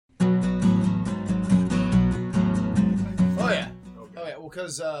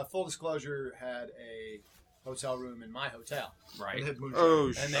because full disclosure had a hotel room in my hotel. Right.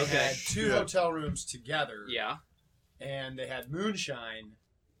 Oh, And they had 2 hotel rooms together. Yeah. And they had moonshine.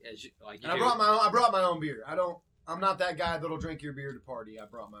 And I brought my own beer. I'm not that guy that'll drink your beer to party. I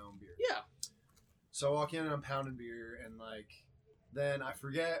brought my own beer. Yeah. So I walk in and I'm pounding beer, and then I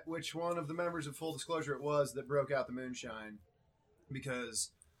forget which one of the members of Full Disclosure it was that broke out the moonshine,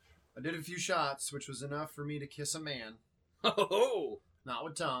 because I did a few shots, which was enough for me to kiss a man. Oh. Not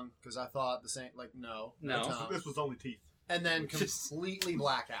with tongue, because I thought the same. No tongue. This was only teeth. And then completely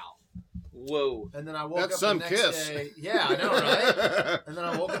black out. Whoa. And then I woke up the next day. Yeah, I know, right? And then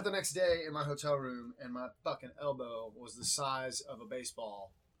I woke up the next day in my hotel room, and my fucking elbow was the size of a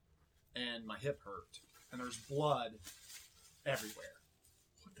baseball, and my hip hurt, and there's blood everywhere.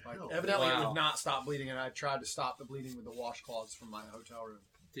 What the hell? Evidently, it would not stop bleeding, and I tried to stop the bleeding with the washcloths from my hotel room.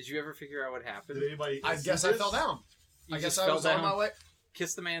 Did you ever figure out what happened? Did anybody? I guess I fell down. You I guess just I was fell on down? my way.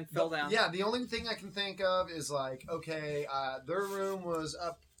 Kissed the man, fell down. Yeah, the only thing I can think of is their room was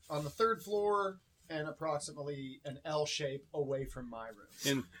up on the 3rd floor and approximately an L shape away from my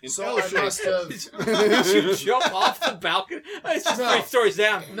room. So I must have. Did you jump off the balcony? It's just 3 stories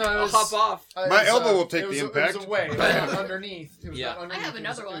down. No, I'll hop off. My elbow will take the impact. It was away. It was underneath. It was Yeah. not underneath. I have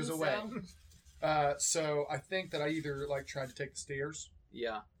another It was one, away. So I think that I either tried to take the stairs,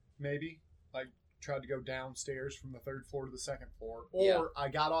 Yeah. maybe tried to go downstairs from the 3rd floor to the 2nd floor, or Yeah. I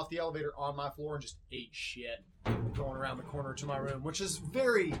got off the elevator on my floor and just ate shit going around the corner to my room, which is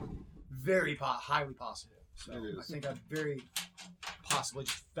very, very highly possible. So It is. I think I very possibly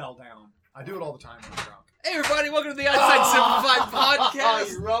just fell down. I do it all the time when I'm drunk. Hey everybody, welcome to the Outside Simplified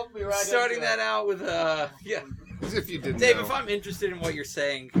podcast. You roped me right Starting into that out with yeah. As if you didn't Dave, know. if I'm interested in what you're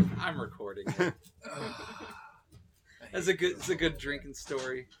saying, I'm recording. It's a good drinking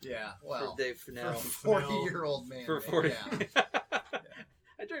story Yeah, for well, Dave for Fennell. a 40-year-old man. For 40. Yeah.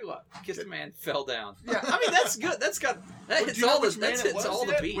 I drink a lot. Kissed a man, fell down. Yeah. I mean that's good. That hits all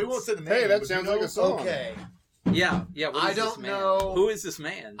the beats. We won't say the name. Hey, that but sounds you know, like a song. Okay. Yeah. What I is don't this man? know. Who is this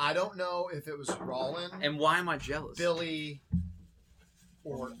man? I don't know if it was Rollin, And why am I jealous? Billy,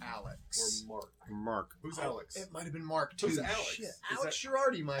 or Alex. Or Mark. Mark. Who's Alex? It might have been Mark too. Who's Alex? Shit. Is Alex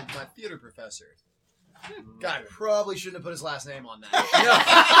Girardi, my theater professor. Hmm. God, probably shouldn't have put his last name on that.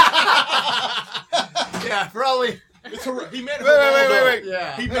 No. Yeah, probably. He made Wait.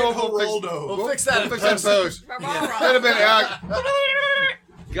 Yeah. He made We'll fix- Geraldo. We'll fix that in Fix that post. post. That'd have been Alex.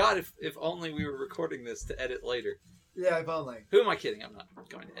 God, if only we were recording this to edit later. Yeah, if only. Who am I kidding? I'm not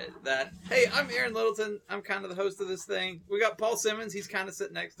going to edit that. Hey, I'm Aaron Littleton. I'm kind of the host of this thing. We got Paul Simmons. He's kind of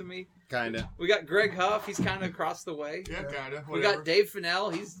sitting next to me. Kinda. We got Greg Huff. He's kind of across the way. Yeah, kind of. We got Dave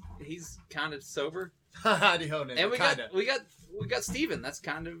Fennell. He's kind of sober. Howdy ho, name. And we Kinda. got Steven. That's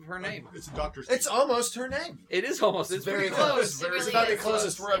kind of her name. It's a doctor's. It's almost her name. It is almost. It's very pretty close. close. It's about the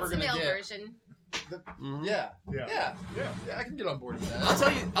closest we're ever It's a going to male get. version. Mhm. Yeah. Yeah. Yeah, I can get on board with that.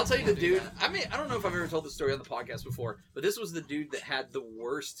 I'll tell you the dude. I mean, I don't know if I've ever told this story on the podcast before, but this was the dude that had the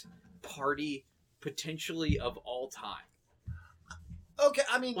worst party potentially of all time. Okay,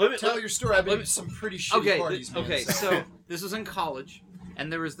 I mean, Let me- tell let- your story. I've been let to me- some pretty shitty parties, man. Okay, so this was in college,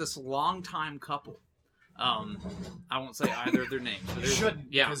 and there was this longtime couple. I won't say either of their names. But You there's-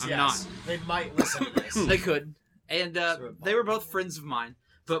 shouldn't. Yeah, because, I'm yes, They might listen to this. not. They could, and So they were both friends of mine.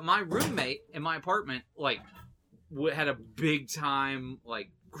 But my roommate in my apartment, had a big time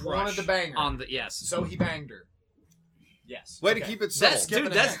crush Wanted to bang her. on the yes. So he banged her. Yes. Way Okay. to keep it subtle. That's Skipping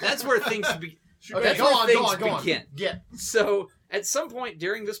dude. ahead. That's where things begin. Okay, That's go where on, things go on. begin. Get. So at some point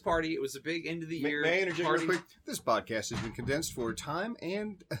during this party, it was a big end of the year May I interject party. real quick? This podcast has been condensed for time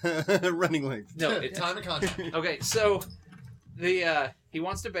and running length. No, it, Time and content. okay. So the he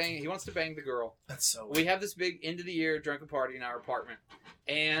wants to bang the girl. That's so. We have this big end of the year drunken party in our apartment,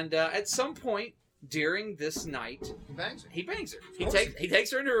 and at some point during this night, He bangs her. he bangs her. He course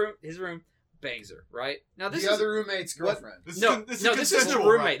takes her into his room, bangs her. Right now, this The is other roommate's girlfriend. This no, this this is isn't a consensual,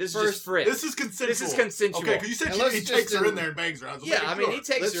 roommate. right? This is just Fritz. This is consensual. This is consensual. Okay, because you said And let's he just takes her in- in there and bangs her. I was Yeah, making I mean sure. he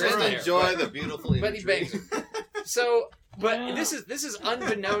takes Let's her in just there. enjoy the beautiful But he imagery. bangs her. So, but this is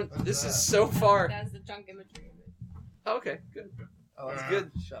unbeknown. This is so far. That's the drunk imagery of it. Okay, good. Oh, that's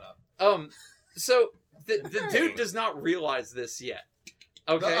good. Shut up. So the dude does not realize this yet.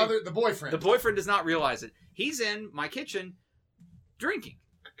 Okay, The boyfriend. the boyfriend does not realize it. He's in my kitchen drinking,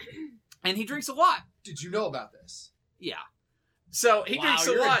 and he drinks a lot. Did you know about this? Yeah. So he Wow, drinks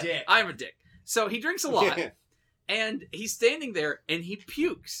a you're a lot. dick. I'm a dick. So he drinks a lot, and he's standing there, and he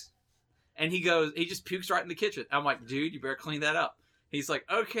pukes, and he just pukes right in the kitchen. I'm like, dude, you better clean that up. He's like,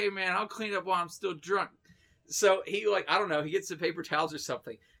 okay, man, I'll clean it up while I'm still drunk. So he I don't know, he gets some paper towels or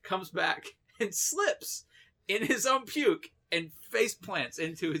something, comes back and slips in his own puke and face plants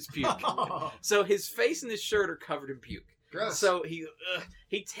into his puke. So his face and his shirt are covered in puke. Gross. So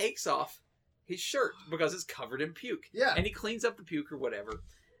he takes off his shirt because it's covered in puke. Yeah. And he cleans up the puke or whatever.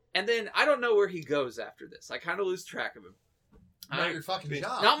 And then I don't know where he goes after this. I kind of lose track of him. Not your fucking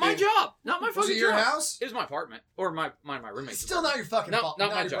job. Not my job. Not my fucking job. Was it your house? It was my apartment or my roommate's. It's still not your fucking fault.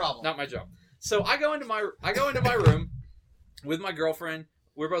 Not my your job. problem. Not my job. So I go into my room with my girlfriend.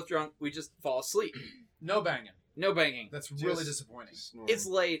 We're both drunk. We just fall asleep. No banging. No banging. That's really disappointing. Snoring. It's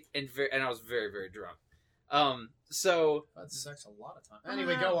late and I was very, very drunk. So That's sex a lot of time.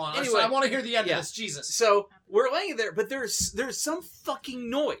 Anyway, go on. Anyway, I want to hear the end yeah. of this. Jesus. So we're laying there, but there's some fucking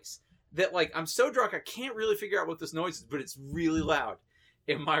noise that like I'm so drunk I can't really figure out what this noise is, but it's really loud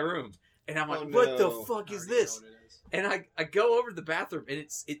in my room, and I'm like, what the fuck is this? And I go over to the bathroom, and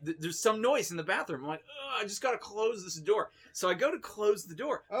there's some noise in the bathroom. I'm like, I just gotta close this door. So I go to close the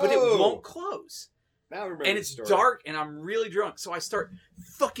door, but it won't close. Now I remember And the it's story. dark, and I'm really drunk. So I start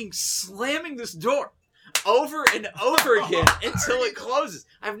fucking slamming this door over and over again until it closes.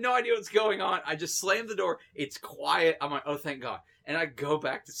 I have no idea what's going on. I just slam the door. It's quiet. I'm like, oh, thank God. And I go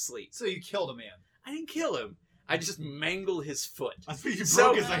back to sleep. So you killed a man. I didn't kill him. I just mangled his foot. I think you So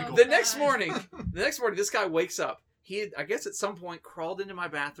broke his ankle. the next morning, this guy wakes up. He had, I guess at some point, crawled into my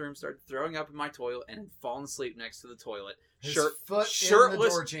bathroom, started throwing up in my toilet, and had fallen asleep next to the toilet. His foot in the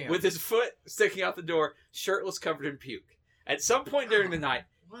shirtless, door jamb. with his foot sticking out the door, shirtless, covered in puke. At some point during the night,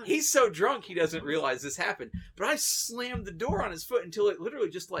 he's so drunk he doesn't realize this happened. But I slammed the door on his foot until it literally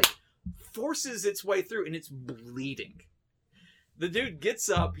just like forces its way through, and it's bleeding. The dude gets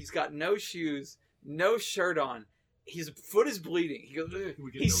up. He's got no shoes, no shirt on. His foot is bleeding. He goes. Ugh.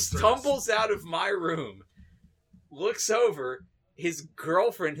 He stumbles out of my room, looks over. His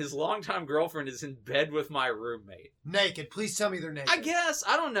girlfriend, his longtime girlfriend, is in bed with my roommate. Naked. Please tell me they're naked. I guess.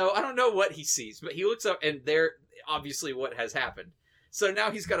 I don't know. I don't know what he sees, but he looks up, and they're obviously what has happened. So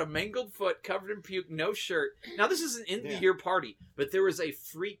now he's got a mangled foot, covered in puke, no shirt. Now this is an end-of-the-year party, but there was a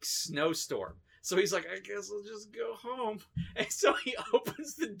freak snowstorm. So he's like, I guess I'll just go home. And so he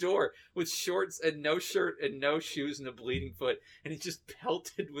opens the door with shorts and no shirt and no shoes and a bleeding foot. And he's just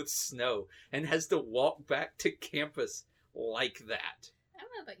pelted with snow and has to walk back to campus like that. I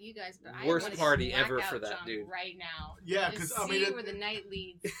don't know about you guys, but Worst I want party to ever blackout for that jump dude. right now. Yeah, Just because I see mean, where the night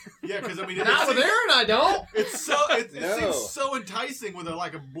leads. yeah, because I mean, Not with Aaron, I don't. It's so it No. seems so enticing with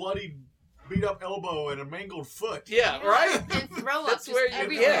a bloody, beat up elbow and a mangled foot. Yeah, right? And throw up That's just where you-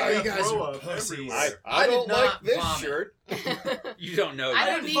 everywhere. yeah, you guys throw are up pussies. everywhere. I did don't not like this vomit. shirt. You don't know I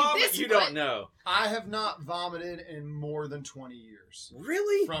that. don't need vomit. this You foot. don't know. I have not vomited in more than 20 years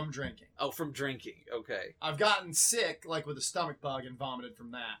Really? from drinking. Oh, from drinking. Okay. I've gotten sick, like with a stomach bug, and vomited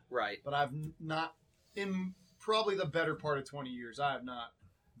from that. Right. But I've not, in probably the better part of 20 years, I have not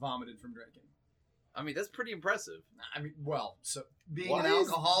vomited from drinking. I mean, that's pretty impressive. I mean, well, so being Why an is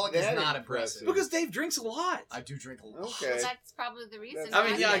alcoholic is that not impressive? impressive. Because Dave drinks a lot. I do drink a lot. Okay. That's probably the reason. I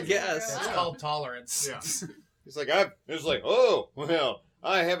mean, why yeah, I he doesn't guess. grow It's up. called tolerance. Yeah. It's like it's like, oh well,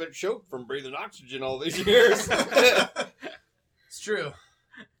 I haven't choked from breathing oxygen all these years. It's true.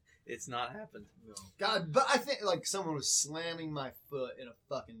 It's not happened. God, but I think like someone was slamming my foot in a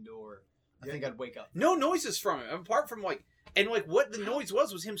fucking door. I think I'd wake up. No noises from him, apart from like, and like what the noise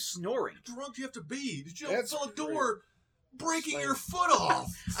was him snoring. How drunk do you have to be? Did you That's fill a door breaking your foot off?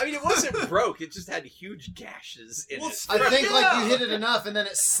 I mean, it wasn't broke; it just had huge gashes in Well, it. I think like Yeah. you hit it enough and then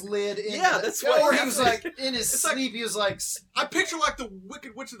it slid in. Yeah, that's what Or he happened. was like in his It's like- sleep. He was like, I picture like the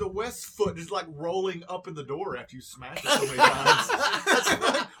Wicked Witch of the West foot just like rolling up in the door after you smash it so many times.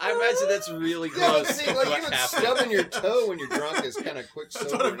 I imagine that's really Yeah, close but see, to like what even happened. stubbing your toe when you're drunk is kind of quick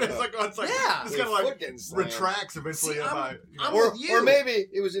That's what I sobering mean. It's up. like Yeah. it's Your kind of foot like getting slammed. retracts eventually. See, if I'm- you know. I'm Or, with you. or maybe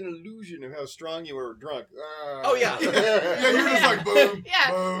it was an illusion of how strong you were drunk. Oh, yeah. Yeah, you're just like boom,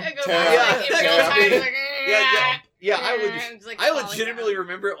 Yeah. boom. I go tap, back like in real tap. time. Like, Yeah, it's like I falling legitimately down.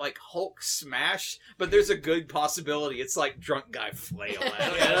 remember it like Hulk smash, but there's a good possibility it's like drunk guy flail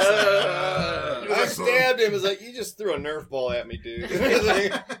at it. I stabbed him. It's like, you just threw a Nerf ball at me, dude. It's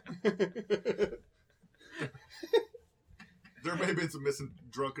like- There may have been some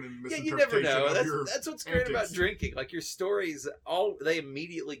drunken and Yeah, you misinterpretation never know. of your. That's what's great about antics. drinking. Like your stories, they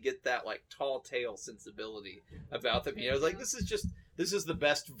immediately get that like tall tale sensibility about them. You know, like this is the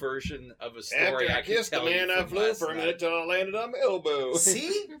best version of a story After I I can kissed the tell you man, I from flew last for a night. minute till I landed on my elbow.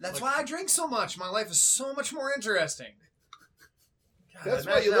 see, that's why I drink so much. My life is so much more interesting. God, That's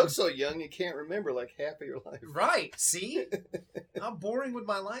why imagine you that look was- so young. You can't remember like half of your life. Right. See, how boring would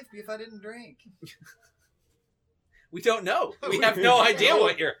my life be if I didn't drink? We don't know. We have no idea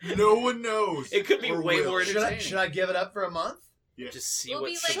what you're. No one knows. It could be Or way will. more Should I entertaining. should I give it up for a month? Yeah. Just see We'll what.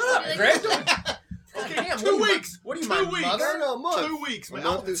 be like- Shut up, like- Greg. That's Okay, Damn, 2 weeks. What do you 2 mind, weeks. mother? No, a month. 2 weeks, A man.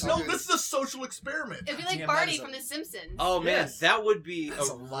 month is No, good. this is a social experiment. It'd be like Damn, Barney that is from a- The Simpsons. Oh man, Yes. that would be That's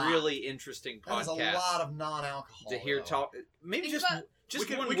a a lot. really interesting That is a podcast lot of non-alcohol. to hear though. talk. Maybe Think just about- just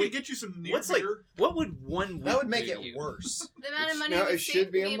we one could week. get you some near What's like? beer. What would 1 week? That would make do it you? worse. The amount of money No, we it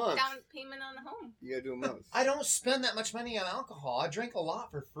should be a save month. down payment on the home. You gotta do a month. I don't spend that much money on alcohol. I drink a lot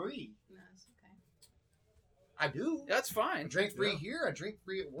for free. No, it's okay. I do. That's I fine. drink free Yeah. here. I drink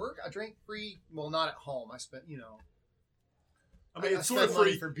free at work. I drink free. Well, not at home. I spent, I mean, I it's sort of spend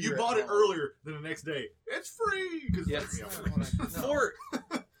money free. for beer You at bought it home. earlier than the next day. It's free because Yeah.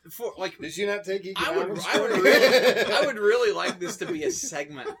 For like, Did you not take I would, economics? I would really, I would really like this to be a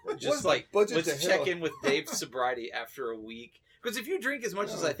segment. Just What's like, budget let's to check hell? in with Dave's sobriety after a week. Because if you drink as much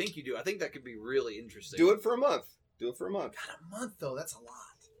as No. I think you do, I think that could be really interesting. Do it for a month. Do it for a month. God, a month though. That's a lot.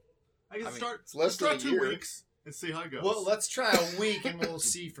 I can I mean, start. it's less Let's try than a 2 year. weeks and see how it goes. Well, let's try a week and we'll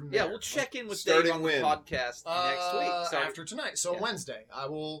see from there. Yeah, we'll check in with Starting Dave on the when? podcast next week. So After tonight. So Yeah. Wednesday. I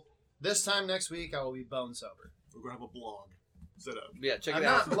will. This time next week, I will be bone sober. We're gonna have a blog set up. yeah, check I'm it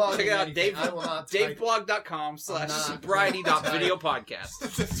not out. blogging Check it out, anything. Dave. I will not type.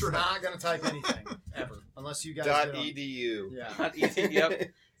 DaveBlog.com/sobriety.videopodcast. That's right. Not gonna type anything ever, unless you guys Dot do it on- edu. Yeah. Not easy. Yep.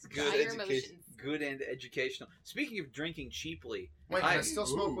 It's good Higher education. emotions. Good and educational. Speaking of drinking cheaply, Wait, can I I- still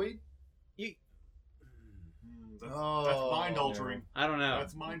smoke Ooh. weed? That's Oh, mind altering. I don't know.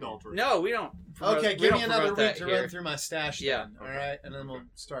 That's mind altering. No, we don't. Okay, we give don't me another promote week that to here. run through my stash. Yeah. Then, all right, and then we'll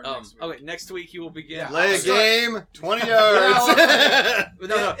start next week. Okay, next week you will begin. Yeah. Play a Start- game, 20 yards.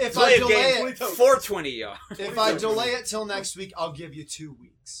 No, If play I a delay game it- 420 yards. If I delay it till next week, I'll give you 2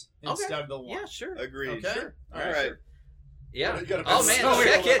 weeks Okay. instead of the one. Yeah, sure. Agreed. Okay. Sure. All All right, right. sure. Yeah. You gotta Oh be man, so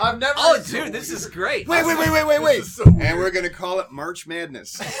check weird. it. I've never. Oh, been so dude, this weird. is great. Wait. This is so weird. And we're going to call it March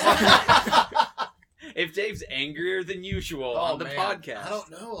Madness. If Dave's angrier than usual Oh, on the man. podcast, I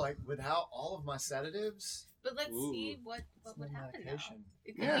don't know, like without all of my sedatives. But let's Ooh. see what would Some happen. Though. medication.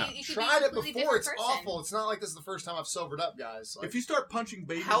 It could Yeah. be, you could Tried be a it completely before. different It's person. awful. It's not like this is the first time I've sobered up, guys. Like, If you start punching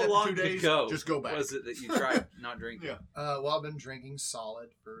babies how after long 2 days, ago just go back. was it that you tried not drinking? Yeah. well, I've been drinking solid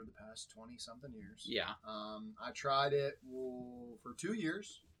for the past 20 something years. Yeah. I tried it for 2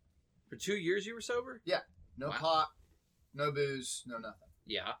 years. For 2 years you were sober? No Wow. pot, no booze, no nothing.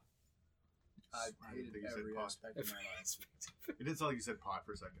 Yeah. I I hated think you said every pot. aspect of my life. It didn't sound like you said pot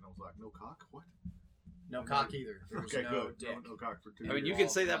for a second. I was like, no cock? What? No cock either. There was Okay, no good. dick. No cock for 2 I mean, years. you can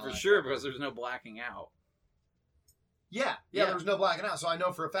say that Oh, for God. sure because there's no blacking out. Yeah, Yeah. there was no blacking out, so I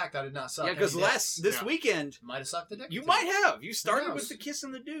know for a fact I did not suck. Yeah, because any dicks. this Yeah. weekend Might have sucked a dick. you too. might have. You started knows? with the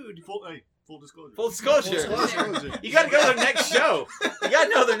kissing the dude. Full disclosure. Full disclosure. Full disclosure. You got to go to their next show. You got to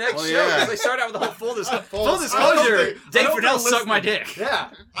know their next Oh, show yeah. because they start out with the whole full disclosure. Full Full disclosure. I Dave hope they Fidel listen. sucked my dick.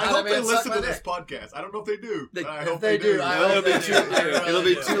 Yeah, I hope they man sucked listen my to this dick. podcast. I don't know if they do. They- but I if hope they do, I It'll hope be they too- do. it'll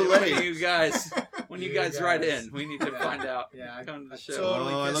be Yeah. too When late. you guys, when you You guys write guys. in, we need to Yeah. find out. Yeah, I- Come to the I show.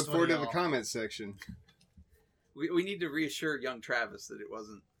 totally Oh, I kissed look one forward to of the y'all. comment section. We need to reassure young Travis that it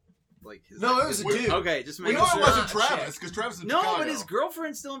wasn't like his. No, it was a We- dude. Okay, just We make know sure. it wasn't Not Travis chick. because Travis is in No, Chicago. but his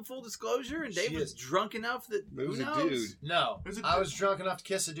girlfriend's still in full disclosure, and Dave She was is. drunk enough that It was who a knows? dude. No, It was a I dude. was drunk enough to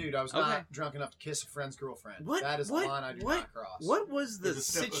kiss a dude. I was Okay. not drunk enough to kiss a friend's girlfriend. What- That is what- the line I do what- not cross. What was the It's a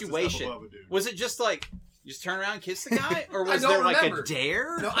step situation? above a dude. Was it just like you just turn around and kiss the guy, or was I don't there like remember. a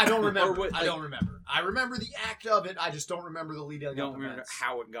dare? No, I don't remember. Or what, I like, don't remember. I remember the act of it. I just don't remember the lead up. You don't remember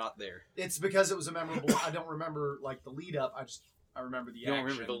how it got there. It's because it was a memorable. I don't remember like the lead up. I remember the You don't action.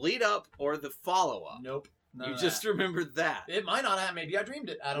 remember the lead up or the follow up. Nope. None You of just that. remembered that. It might not have. Maybe I dreamed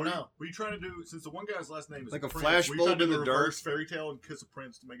it. I don't know. Were you trying to do, since the one guy's last name is Like a Prince, were you flashbulb trying to in do the dark? reverse fairy tale and kiss a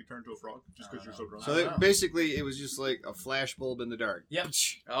prince to make it turn into a frog? Just because you're so drunk? So I don't know. basically, it was just like a flashbulb in the dark. Yep.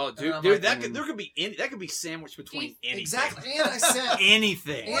 Oh, And dude, I'm dude, like, that could there could be that could be sandwiched between anything. Exactly. And I said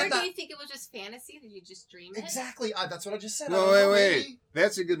Anything. Or And do I- you think it was just fantasy? Did you just dream it? exactly. That's what I just said. I No, don't know, wait. maybe.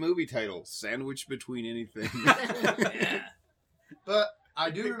 That's a good movie title. Sandwich between anything. Yeah. But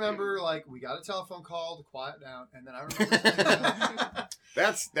I do remember, like, we got a telephone call to quiet down, and then I remember.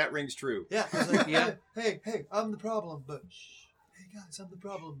 That rings true. Yeah. I was like, Yeah. hey, I'm the problem, but shh. Hey, guys, I'm the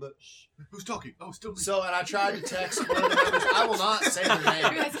problem, but shh. Who's talking? Oh, still me. So, and I tried to text one of the members. I will not say their name.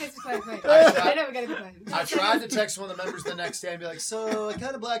 Guys, be quiet. I- I know we gotta be quiet. I tried to text one of the members the next day and be like, so I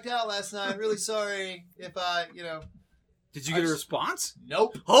kind of blacked out last night. Really sorry if I, Did you get a response?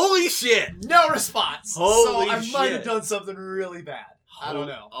 Nope. Holy shit! No response. Holy so I might shit. have done something really bad. I don't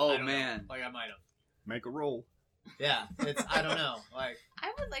know. Oh, I don't know. man. Like, I might have. Make a roll. Yeah. I don't know. Like,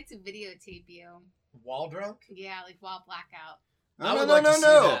 I would like to videotape you. wall drunk? Yeah, like while blackout. I would No. like to see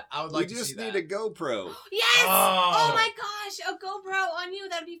that. I would like We to see just that. need a GoPro. Yes! Oh. Oh my gosh, a GoPro on you.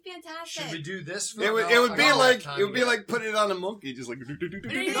 That'd be fantastic. Should we do this? For It would be like putting it on a monkey, just like. Dogs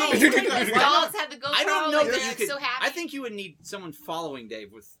have the GoPro. I don't know like, that they're you could. so happy. I think you would need someone following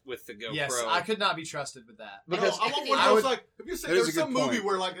Dave with the GoPro. Yes, I could not be trusted with that. Because I want one I of those would- like have you seen That is there's a good some movie point.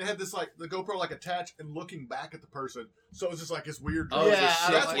 where like it had this like the GoPro like attached and looking back at the person, so it's just like this weird. Oh, Yeah, the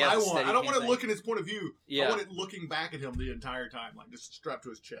shit. that's I- what yeah, I the want. I don't want Steadicam to look in his point of view. Yeah. I want it looking back at him the entire time, like just strapped to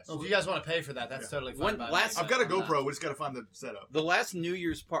his chest. Well, if you guys want to pay for that, that's Yeah. totally fine. One by me. last- I've got a I'm not- GoPro. We just got to find the setup. The last New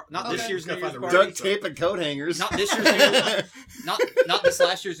Year's party, not this Okay. year's New Gotta Year's find the party, Duct tape and coat hangers. not this year's New Year's, not this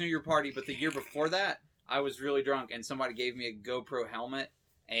last year's New Year party, but the year before that, I was really drunk and somebody gave me a GoPro helmet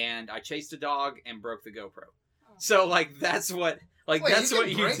and I chased a dog and broke the GoPro. So like that's what Wait, that's you what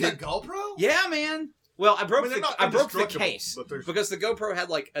can you break did. a GoPro? Yeah, man. Well, I broke I mean, they're not I broke the indestructible, case but there's- because the GoPro had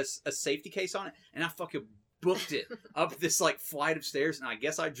like a safety case on it, and I fucking booked it up this like flight of stairs, and I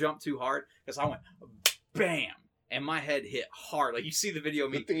guess I jumped too hard because I went bam, and my head hit hard. Like you see the video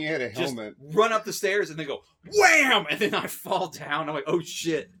of me Good thing you had a just helmet. run up the stairs and then go wham, and then I fall down. I'm like, oh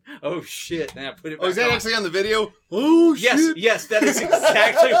shit, and I put it back Oh, is that on. actually on the video? Oh, Yes, shit. yes, that is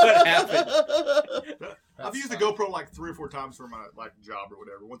exactly what happened. I've used the GoPro like 3 or 4 times for my like job or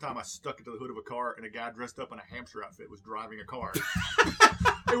whatever. One time I stuck it to the hood of a car and a guy dressed up in a hamster outfit was driving a car.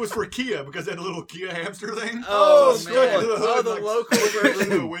 It was for Kia because they had a little Kia hamster thing. Oh, So I stuck it man. to the hood Oh, and, the like, local stuck it version-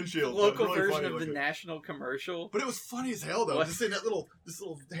 into the windshield. So it was Local really version funny of the looking. national commercial. But it was funny as hell though. What? Just seeing this little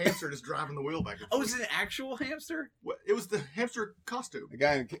hamster just driving the wheel back and Oh, forth. is it an actual hamster? It was the hamster costume. The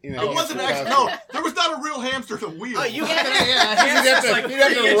guy in Oh, It wasn't hamster actually. costume. No, there was not a real hamster to wheel. Oh, you Yeah, had yeah. You'd have to- like you'd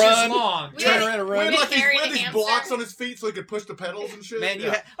have to 3 inches run. long. We Turn had- around and We run. had like carry these the blocks hamster? on his feet so he could push the pedals and shit. Man, you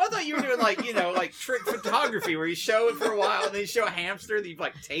Yeah. I thought you were doing like, like trick photography where you show it for a while and then you show a hamster that you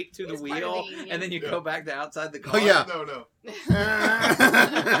like tape to the It's part of wheel the union. and then you Yeah. go back to outside the car. Oh, yeah. No.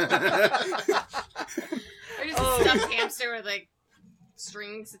 Or just Oh. a stuffed hamster with like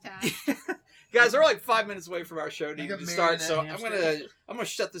strings attached. Guys, we're like 5 minutes away from our show Like needing a to start, marionette so I'm hamster. gonna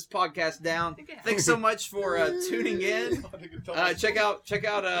shut this podcast down. Okay. Thanks so much for tuning in. Check out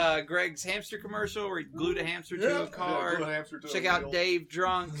Greg's hamster commercial where he glued a hamster to a car. Check out Dave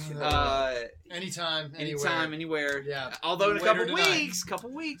drunk. Anytime, Anytime, anywhere. Yeah. Although in a Later couple tonight.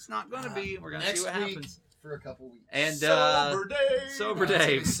 weeks, not gonna be. We're gonna Next see what week. happens. For a couple weeks. And Sober Day. Sober That's gonna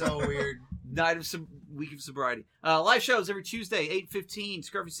Dave. be so weird. Week of sobriety. Live shows every Tuesday, 8:15,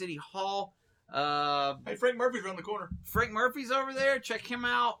 Scruffy City Hall. Hey, Frank Murphy's around the corner. Frank Murphy's over there. Check him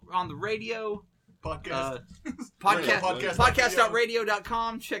out on the radio. Podcast.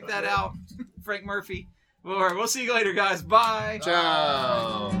 Podcast.radio.com. Check that out. Frank Murphy. We'll see you later, guys. Bye.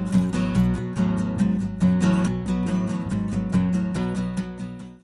 Ciao.